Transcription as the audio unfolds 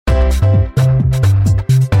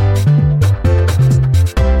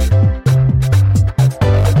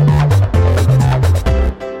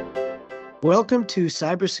Welcome to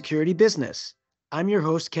Cybersecurity Business. I'm your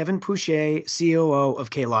host, Kevin Pouchet, COO of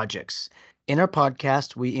Klogix. In our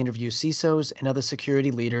podcast, we interview CISOs and other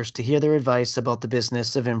security leaders to hear their advice about the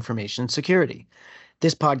business of information security.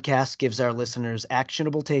 This podcast gives our listeners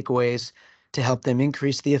actionable takeaways to help them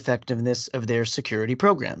increase the effectiveness of their security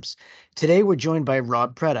programs. Today, we're joined by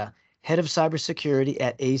Rob Preta, head of cybersecurity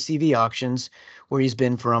at ACV Auctions, where he's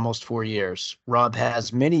been for almost 4 years. Rob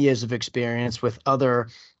has many years of experience with other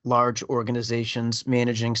large organizations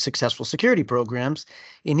managing successful security programs,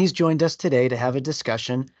 and he's joined us today to have a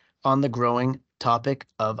discussion on the growing topic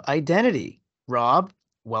of identity. Rob,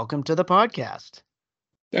 welcome to the podcast.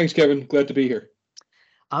 Thanks, Kevin. Glad to be here.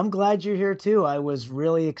 I'm glad you're here too. I was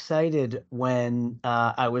really excited when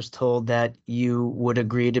I was told that you would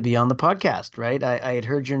agree to be on the podcast, right? I had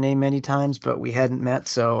heard your name many times, but we hadn't met,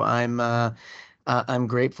 so I'm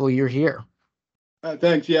grateful you're here.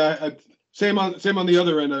 Thanks. Yeah, same on the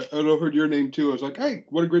other end. I heard your name too. I was like, hey,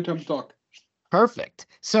 what a great time to talk. Perfect.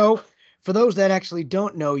 So for those that actually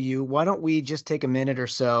don't know you, why don't we just take a minute or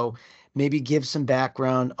so, maybe give some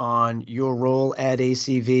background on your role at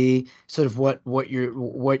ACV, sort of what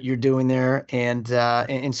you're doing there, and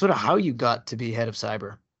sort of how you got to be head of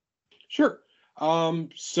cyber. Sure.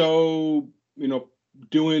 So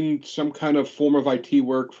doing some kind of form of IT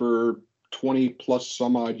work for 20 plus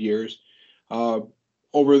some odd years.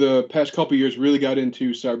 Over the past couple of years, really got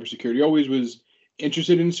into cybersecurity. Always was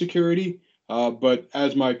interested in security, but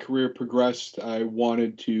as my career progressed, I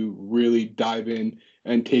wanted to really dive in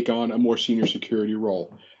and take on a more senior security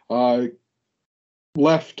role.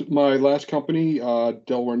 Left my last company,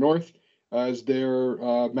 Delaware North, as their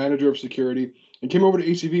manager of security, and came over to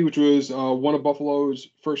ACV, which was one of Buffalo's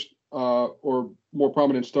first or more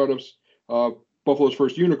prominent startups, Buffalo's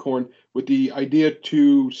first unicorn, with the idea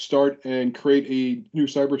to start and create a new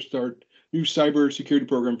cybersecurity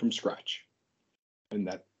program from scratch. And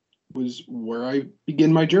that was where I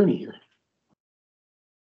began my journey here.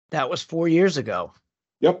 That was 4 years ago.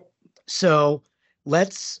 Yep. So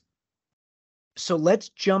let's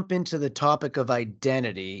jump into the topic of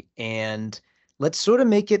identity, and let's sort of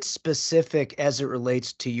make it specific as it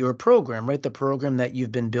relates to your program, right? The program that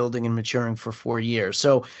you've been building and maturing for 4 years.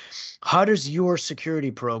 So how does your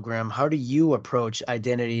security program, how do you approach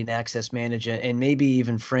identity and access management, and maybe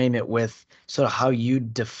even frame it with sort of how you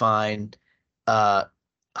define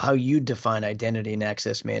identity and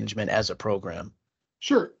access management as a program?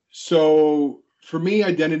 Sure. So for me,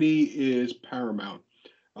 identity is paramount.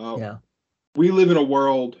 We live in a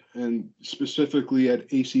world, and specifically at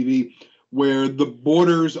ACV, where the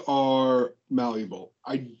borders are malleable.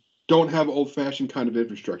 I don't have old-fashioned kind of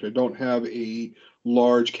infrastructure. I don't have a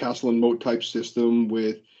large castle and moat type system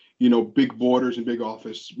with, big borders and big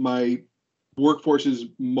office. My workforce is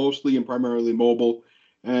mostly and primarily mobile.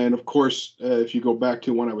 And of course, if you go back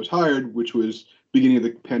to when I was hired, which was beginning of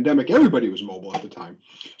the pandemic, everybody was mobile at the time.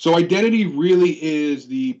 So identity really is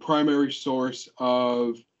the primary source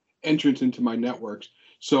of entrance into my networks.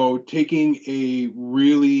 So taking a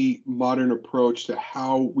really modern approach to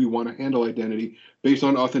how we want to handle identity based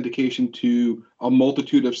on authentication to a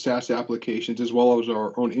multitude of SaaS applications, as well as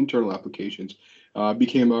our own internal applications,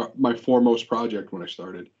 became my foremost project when I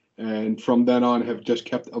started. And from then on, have just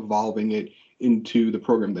kept evolving it into the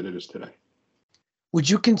program that it is today. Would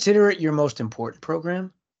you consider it your most important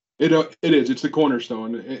program? It is. It's the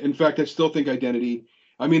cornerstone. In fact, I still think identity.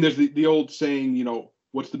 I mean, there's the old saying,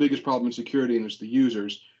 what's the biggest problem in security? And it's the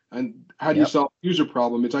users. And how do you solve the user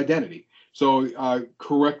problem? It's identity. So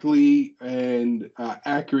correctly and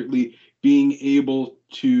accurately being able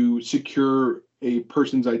to secure a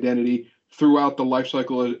person's identity throughout the life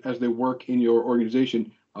cycle as they work in your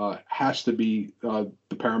organization has to be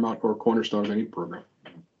the paramount or cornerstone of any program.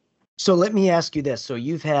 So let me ask you this. So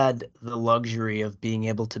you've had the luxury of being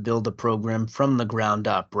able to build a program from the ground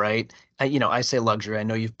up, right? I say luxury. I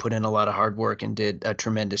know you've put in a lot of hard work and did a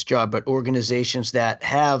tremendous job, but organizations that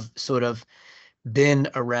have sort of been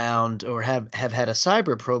around or have had a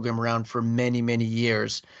cyber program around for many, many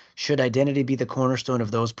years, should identity be the cornerstone of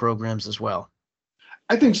those programs as well?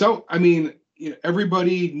 I think so. I mean,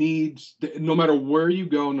 everybody needs, no matter where you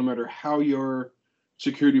go, no matter how your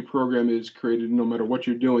security program is created, no matter what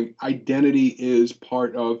you're doing, identity is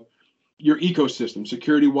part of your ecosystem,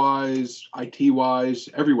 security-wise, IT-wise,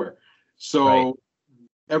 everywhere. So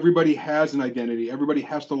everybody has an identity. Everybody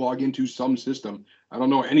has to log into some system. I don't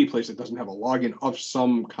know any place that doesn't have a login of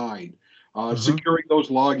some kind. Securing those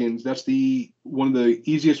logins, that's one of the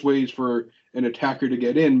easiest ways for an attacker to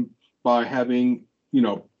get in, by having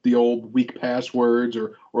the old weak passwords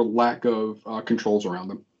or lack of controls around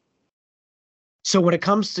them. So when it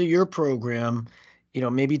comes to your program,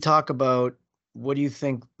 maybe talk about what do you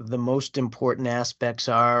think the most important aspects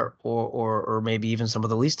are, or maybe even some of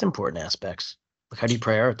the least important aspects? Like, how do you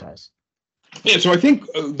prioritize? Yeah, so I think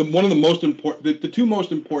one of the most important, the two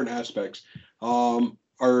most important aspects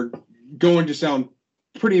are going to sound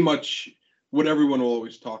pretty much what everyone will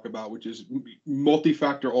always talk about, which is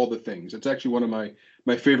multi-factor all the things. It's actually one of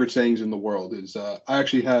my favorite sayings in the world. Is I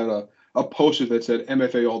actually had a poster that said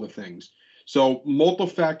MFA all the things. So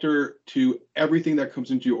multi-factor to everything that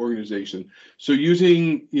comes into your organization. So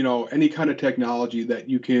using any kind of technology that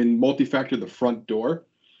you can multi-factor the front door.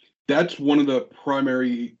 That's one of the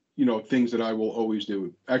primary things that I will always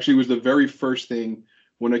do. Actually, it was the very first thing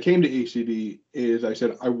when I came to ACV is I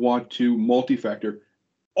said I want to multi-factor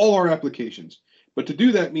all our applications. But to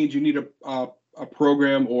do that means you need a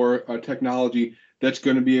program or a technology that's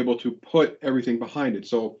going to be able to put everything behind it.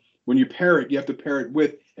 So when you pair it, you have to pair it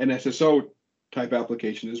with an SSO type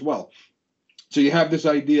application as well. So you have this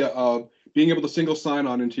idea of being able to single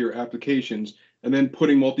sign-on into your applications and then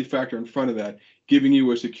putting multi-factor in front of that, giving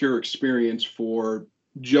you a secure experience for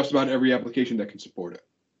just about every application that can support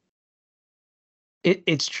it.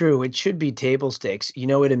 It's true. It should be table stakes.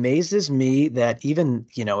 It amazes me that even,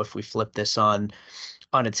 if we flip this on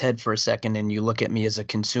its head for a second and you look at me as a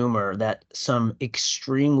consumer, that some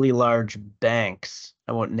extremely large banks,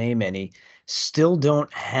 I won't name any, still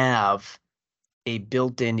don't have a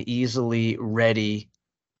built-in, easily ready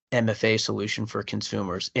MFA solution for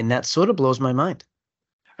consumers. And that sort of blows my mind.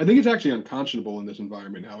 I think it's actually unconscionable in this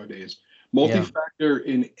environment nowadays. Yeah. Multi-factor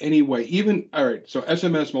in any way, even all right. So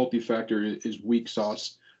SMS multi-factor is weak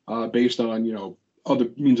sauce, based on other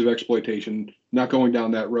means of exploitation. Not going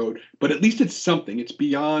down that road, but at least it's something. It's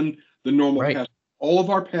beyond the normal Right. password. All of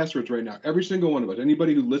our passwords right now, every single one of us,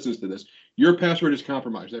 anybody who listens to this, your password is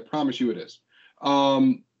compromised. I promise you it is.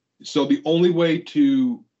 So the only way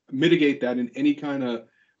to mitigate that in any kind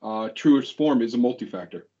of truest form is a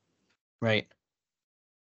multi-factor. Right.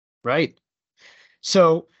 Right.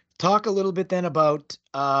 So talk a little bit then about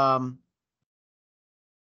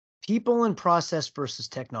people and process versus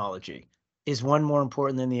technology. Is one more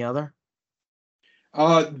important than the other?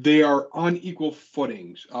 They are on equal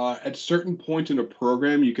footings. At certain points in a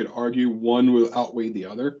program, you could argue one will outweigh the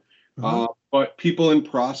other. Mm-hmm. But people in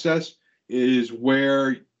process is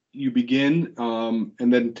where you begin,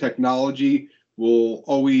 and then technology will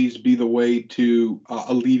always be the way to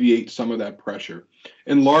alleviate some of that pressure.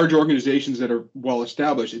 In large organizations that are well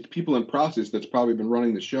established, it's people in process that's probably been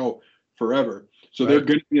running the show forever. So they're Right.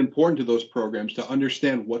 going to be important to those programs to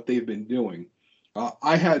understand what they've been doing.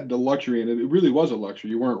 I had the luxury, and it really was a luxury.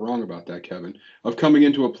 You weren't wrong about that, Kevin, of coming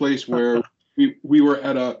into a place where we were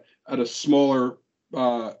at a smaller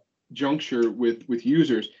juncture with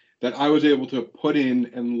users that I was able to put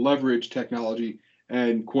in and leverage technology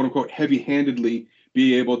and quote unquote heavy-handedly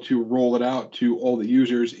be able to roll it out to all the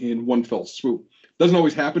users in one fell swoop. Doesn't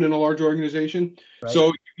always happen in a large organization. Right.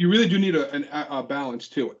 So you really do need a balance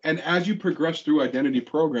too. And as you progress through identity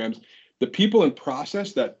programs, the people and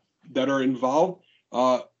process that are involved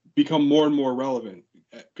become more and more relevant.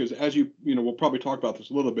 Because as we'll probably talk about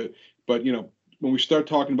this a little bit, but when we start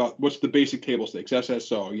talking about what's the basic table stakes,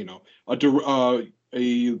 SSO, a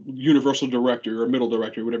universal director or a middle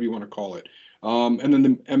director, whatever you want to call it, and then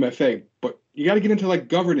the MFA. But you got to get into like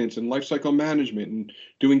governance and lifecycle management and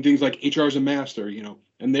doing things like HR as a master,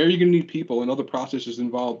 and there you're going to need people and other processes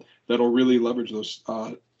involved that'll really leverage those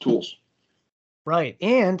tools. Right.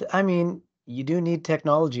 And I mean, you do need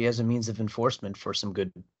technology as a means of enforcement for some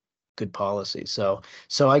good policy. So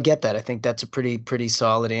I get that. I think that's a pretty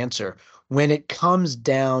solid answer. When it comes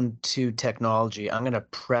down to technology, I'm going to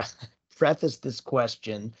preface this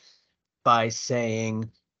question by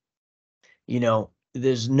saying,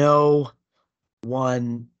 there's no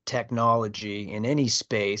one technology in any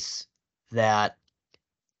space that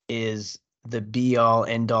is the be all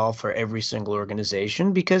end all for every single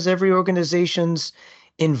organization, because every organization's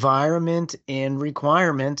environment and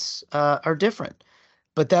requirements are different.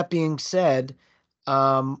 But that being said,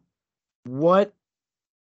 what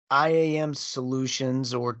IAM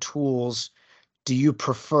solutions or tools do you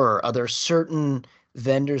prefer? Are there certain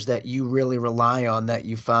vendors that you really rely on that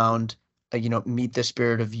you found, meet the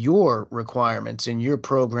spirit of your requirements in your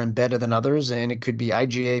program better than others? And it could be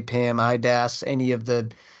IGA, PAM, IDaaS, any of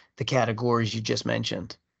the categories you just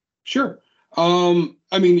mentioned. Sure.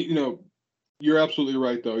 I mean, you're absolutely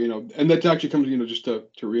right, though. And that actually comes, just to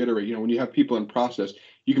reiterate, when you have people in process,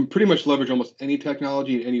 you can pretty much leverage almost any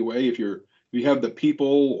technology in any way if you have the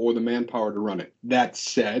people or the manpower to run it. That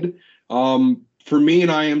said, For me, an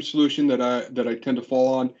IAM solution that I tend to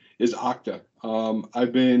fall on is Okta.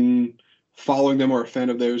 I've been following them or a fan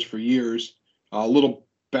of theirs for years. A little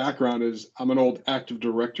background is I'm an old Active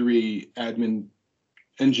Directory admin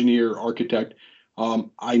engineer architect.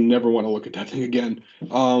 I never want to look at that thing again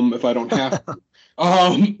if I don't have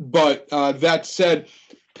to. But that said,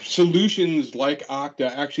 solutions like Okta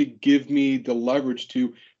actually give me the leverage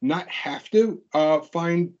to not have to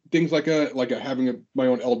find things like having my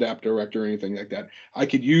own LDAP director or anything like that. I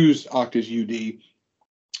could use Okta's UD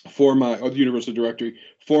for the Universal Directory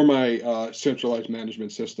for my centralized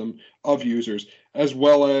management system of users, as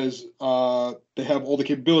well as they have all the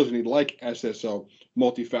capabilities need, like SSO,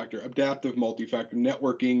 multi-factor, adaptive multi-factor,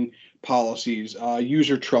 networking policies,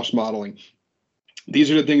 user trust modeling. These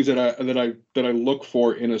are the things that I look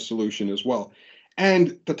for in a solution as well.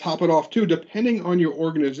 And to top it off too, depending on your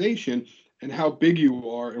organization and how big you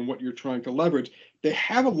are and what you're trying to leverage, they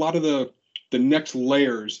have a lot of the next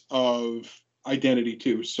layers of identity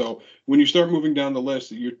too. So when you start moving down the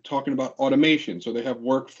list, you're talking about automation. So they have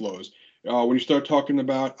workflows. When you start talking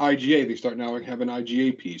about IGA, they start now have an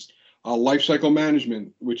IGA piece. Lifecycle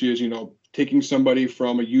management, which is taking somebody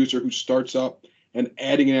from a user who starts up and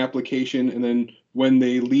adding an application, and then when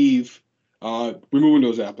they leave, removing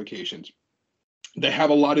those applications. They have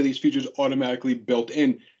a lot of these features automatically built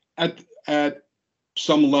in at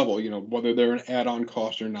some level, whether they're an add-on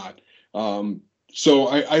cost or not. So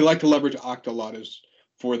I like to leverage Okta a lot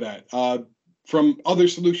for that. From other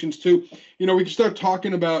solutions too, we can start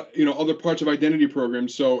talking about other parts of identity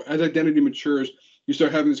programs. So as identity matures, you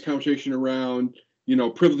start having this conversation around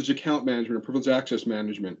privileged account management or privileged access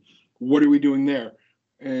management. What are we doing there?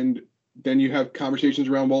 And then you have conversations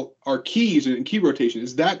around, well, our keys and key rotation,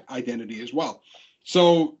 is that identity as well?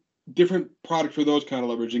 So different product for those kind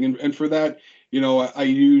of leveraging. And for that, I've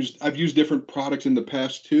used different products in the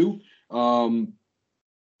past too. Beyond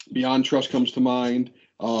Trust comes to mind,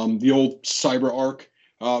 the old CyberArk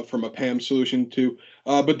from a PAM solution too.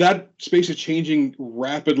 But that space is changing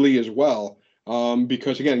rapidly as well.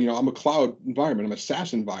 Because again, I'm a cloud environment, I'm a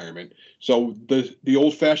SaaS environment. So the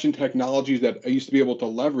old-fashioned technologies that I used to be able to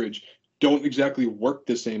leverage don't exactly work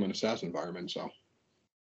the same in a SaaS environment. So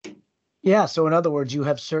yeah, so in other words, you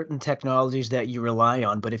have certain technologies that you rely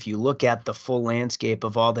on, but if you look at the full landscape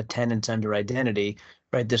of all the tenants under identity,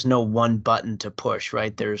 right, there's no one button to push,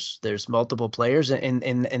 right? There's multiple players,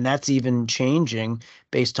 and that's even changing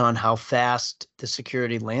based on how fast the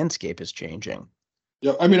security landscape is changing.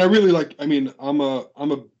 yeah, I mean, I'm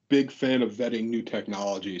a big fan of vetting new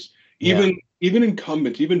technologies, even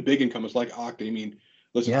incumbents, even big incumbents like Okta. I mean,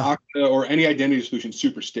 listen, Okta or any identity solution is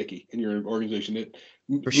super sticky in your organization.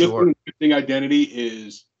 For sure. Listing identity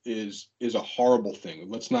is a horrible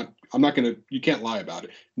thing. You can't lie about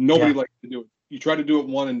it. Nobody likes to do it. You try to do it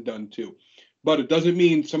one and done too. But it doesn't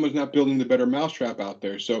mean someone's not building the better mousetrap out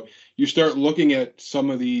there. So you start looking at some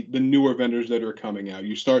of the newer vendors that are coming out.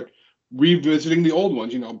 You start revisiting the old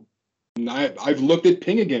ones. I've looked at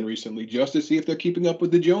Ping again recently just to see if they're keeping up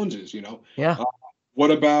with the Joneses.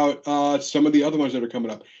 What about some of the other ones that are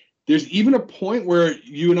coming up? There's even a point where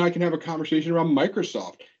you and I can have a conversation around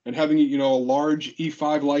Microsoft and having a large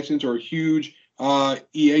E5 license or a huge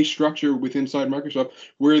EA structure inside Microsoft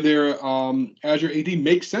where their Azure AD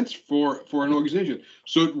makes sense for an organization.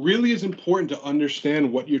 So it really is important to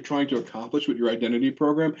understand what you're trying to accomplish with your identity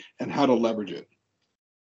program and how to leverage it.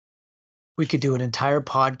 We could do an entire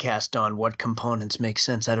podcast on what components make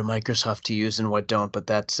sense out of Microsoft to use and what don't, but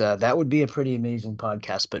that would be a pretty amazing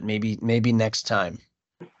podcast, but maybe next time.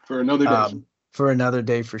 For another day. For another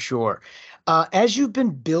day, for sure. As you've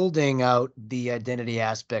been building out the identity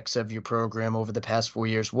aspects of your program over the past 4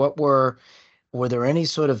 years, were there any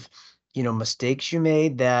sort of, mistakes you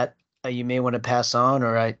made that you may want to pass on,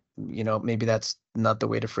 or maybe that's not the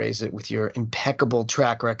way to phrase it with your impeccable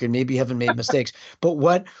track record. Maybe you haven't made mistakes, but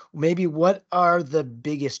what are the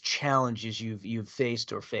biggest challenges you've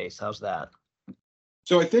faced or face? How's that?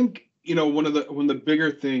 So I think, one of the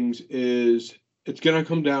bigger things is it's going to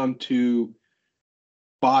come down to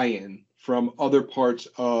buy-in from other parts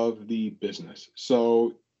of the business.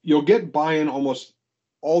 So you'll get buy-in almost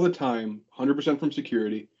all the time, 100% from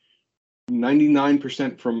security,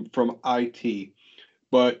 99% from IT.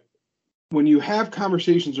 But when you have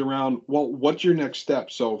conversations around, well, what's your next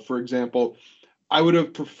step? So for example, I would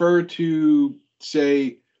have preferred to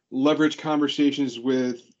say leverage conversations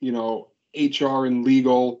with, HR and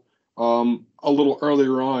legal a little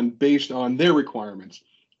earlier on based on their requirements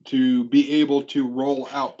to be able to roll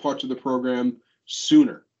out parts of the program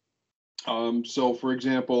sooner. So for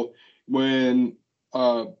example, when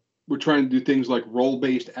we're trying to do things like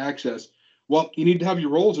role-based access, well, you need to have your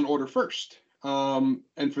roles in order first.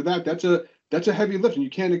 And for that, that's a heavy lift, and you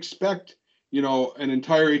can't expect, an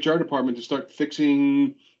entire HR department to start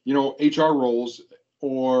fixing, HR roles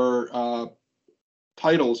or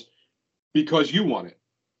titles because you want it.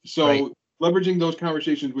 Right. So leveraging those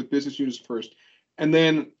conversations with business units first. And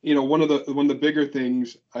then, one of the bigger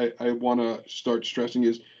things I want to start stressing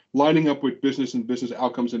is lining up with business and business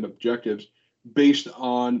outcomes and objectives based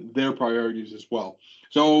on their priorities as well.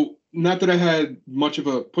 So not that I had much of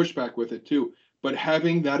a pushback with it too, but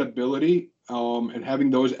having that ability, and having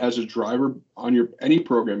those as a driver on any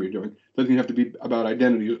program you're doing, doesn't have to be about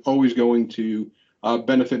identity. It's always going to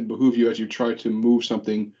benefit and behoove you as you try to move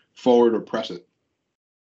something forward or press it.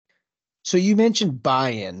 So you mentioned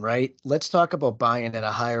buy-in, right? Let's talk about buy-in at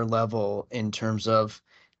a higher level in terms of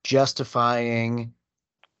justifying,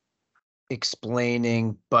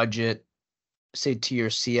 explaining budget, say to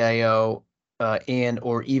your CIO, and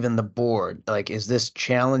or even the board. Like, is this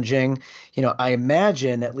challenging? I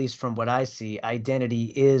imagine, at least from what I see,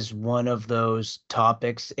 identity is one of those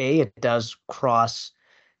topics. It does cross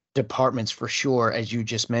departments for sure, as you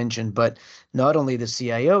just mentioned, but not only the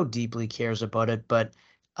CIO deeply cares about it, but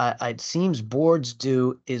it seems boards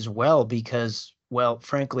do as well because, well,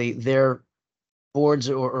 frankly, their boards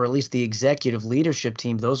or at least the executive leadership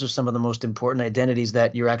team, those are some of the most important identities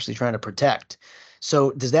that you're actually trying to protect.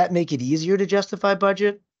 So does that make it easier to justify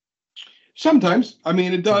budget? Sometimes, I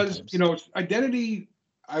mean, it does. Sometimes. Identity.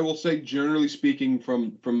 I will say, generally speaking,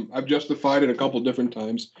 from I've justified it a couple different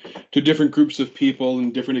times to different groups of people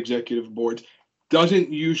and different executive boards.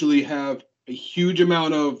 Doesn't usually have a huge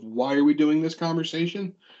amount of why are we doing this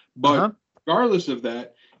conversation, but Uh-huh. regardless of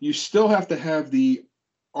that, you still have to have the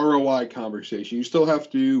ROI conversation. You still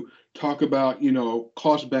have to talk about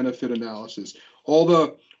cost benefit analysis, all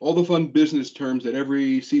the fun business terms that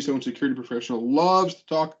every CISO and security professional loves to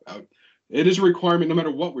talk about. It is a requirement no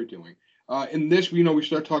matter what we're doing. In this, we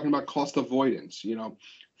start talking about cost avoidance.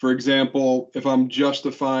 For example, if I'm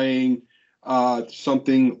justifying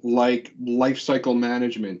something like life cycle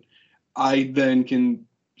management, I then can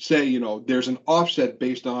say, there's an offset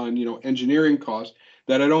based on, engineering costs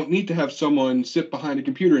that I don't need to have someone sit behind a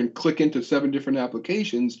computer and click into 7 different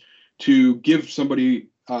applications to give somebody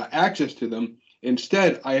access to them.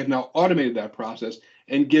 Instead, I have now automated that process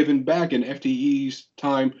and given back an FTE's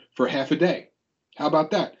time for half a day. How about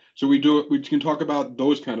that? So we can talk about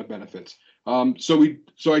those kind of benefits.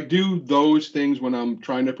 So I do those things when I'm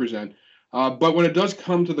trying to present. But when it does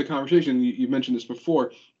come to the conversation, you mentioned this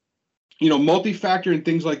before, multi-factor and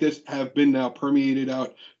things like this have been now permeated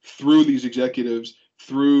out through these executives,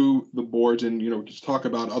 through the boards, and just talk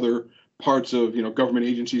about other parts of government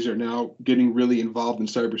agencies are now getting really involved in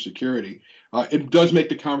cybersecurity. It does make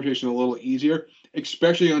the conversation a little easier,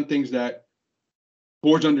 especially on things that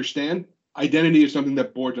boards understand. Identity is something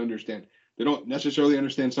that boards understand. They don't necessarily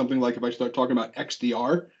understand something like if I start talking about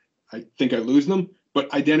XDR, I think I lose them.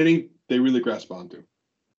 But identity, they really grasp onto.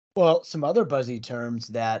 Well, some other buzzy terms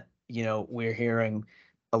that, we're hearing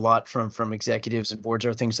a lot from executives and boards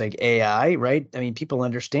are things like AI, right? I mean, people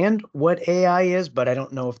understand what AI is, but I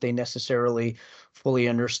don't know if they necessarily fully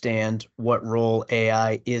understand what role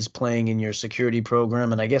AI is playing in your security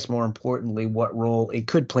program. And I guess more importantly, what role it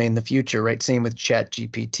could play in the future, right? Same with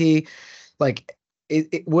ChatGPT. Like,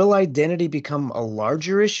 will identity become a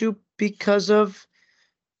larger issue because of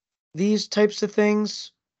these types of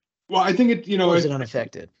things, Well, I think or is it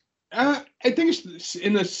unaffected? I think it's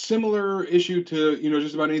in a similar issue to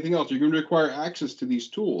just about anything else. You're going to require access to these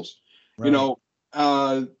tools. Right.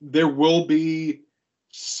 There will be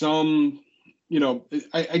some.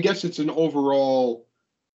 I guess it's an overall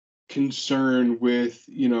concern with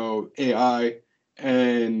AI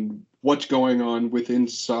and what's going on with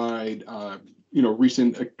inside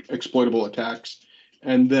recent exploitable attacks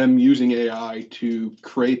and them using AI to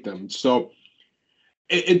create them. So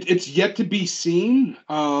it's yet to be seen.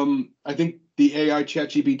 I think the AI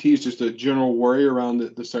ChatGPT is just a general worry around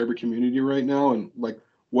the cyber community right now, and like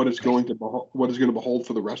what it's Right. going to behold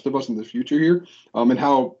for the rest of us in the future here, and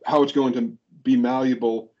how it's going to be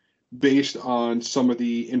malleable based on some of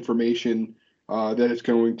the information that it's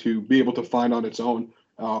going to be able to find on its own,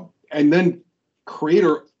 and then create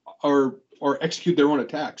or execute their own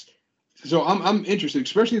attacks. So I'm interested,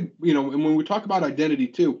 especially and when we talk about identity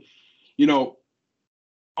too, you know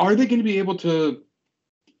are they going to be able to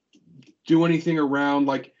do anything around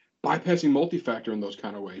like bypassing multi-factor in those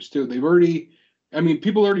kind of ways too? I mean,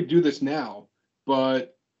 people already do this now,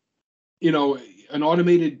 but you know, an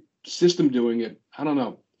automated system doing it, I don't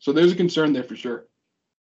know. So there's a concern there for sure.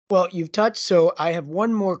 Well, so I have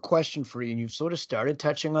one more question for you, and you've sort of started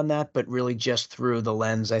touching on that, but really just through the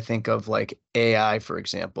lens, I think, of like AI, for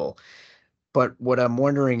example. But what I'm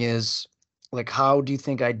wondering is, like, how do you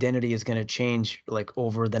think identity is going to change, like,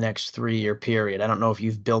 over the next 3-year period? I don't know if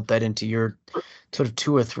you've built that into your sort of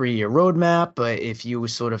 2 or 3-year roadmap, but if you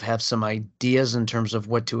sort of have some ideas in terms of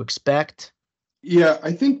what to expect. Yeah,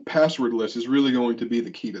 I think passwordless is really going to be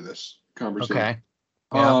the key to this conversation. Okay.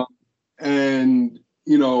 Yeah. And,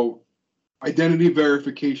 identity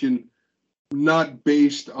verification, not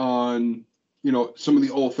based on, some of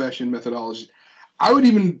the old-fashioned methodologies. I would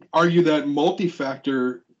even argue that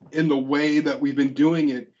multi-factor in the way that we've been doing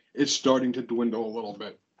it is starting to dwindle a little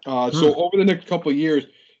bit. So over the next couple of years,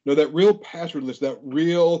 that real passwordless, that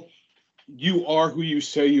real you are who you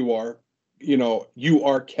say you are, you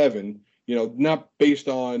are Kevin, not based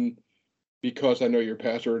on because I know your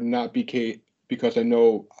password, not because I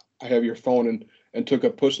know I have your phone and took a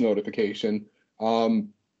push notification. But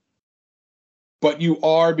you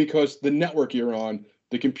are because the network you're on,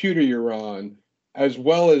 the computer you're on, as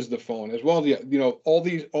well as the phone, as well as all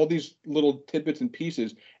these little tidbits and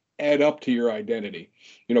pieces add up to your identity.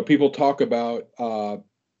 People talk about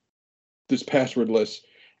this passwordless,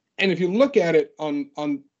 and if you look at it on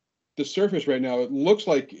the surface right now, it looks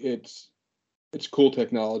like it's cool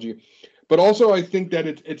technology, but also I think that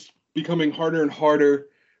it's becoming harder and harder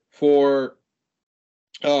for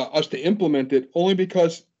us to implement it, only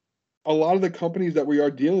because a lot of the companies that we are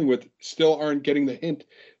dealing with still aren't getting the hint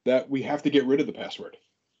that we have to get rid of the password.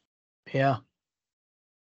 Yeah.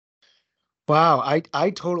 Wow, I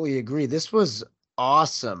totally agree. This was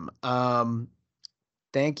awesome.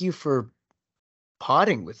 Thank you for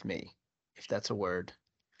potting with me, if that's a word.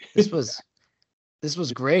 This was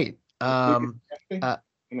great.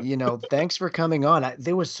 Thanks for coming on.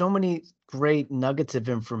 There was so many great nuggets of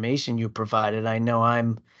information you provided. I know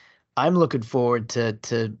I'm looking forward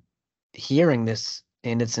to hearing this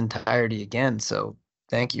in its entirety again. So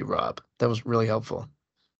thank you, Rob. That was really helpful.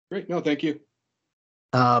 Great. No, thank you.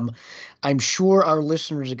 I'm sure our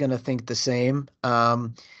listeners are going to think the same.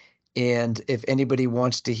 And if anybody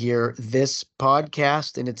wants to hear this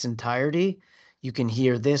podcast in its entirety, you can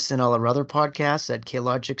hear this and all our other podcasts at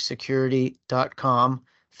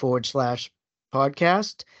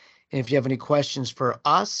klogicsecurity.com/podcast. And if you have any questions for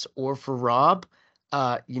us or for Rob,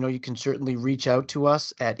 you can certainly reach out to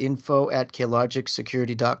us at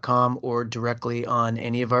info@klogicsecurity.com or directly on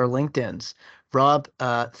any of our LinkedIns. Rob,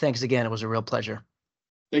 thanks again. It was a real pleasure.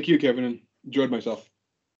 Thank you, Kevin. Enjoyed myself.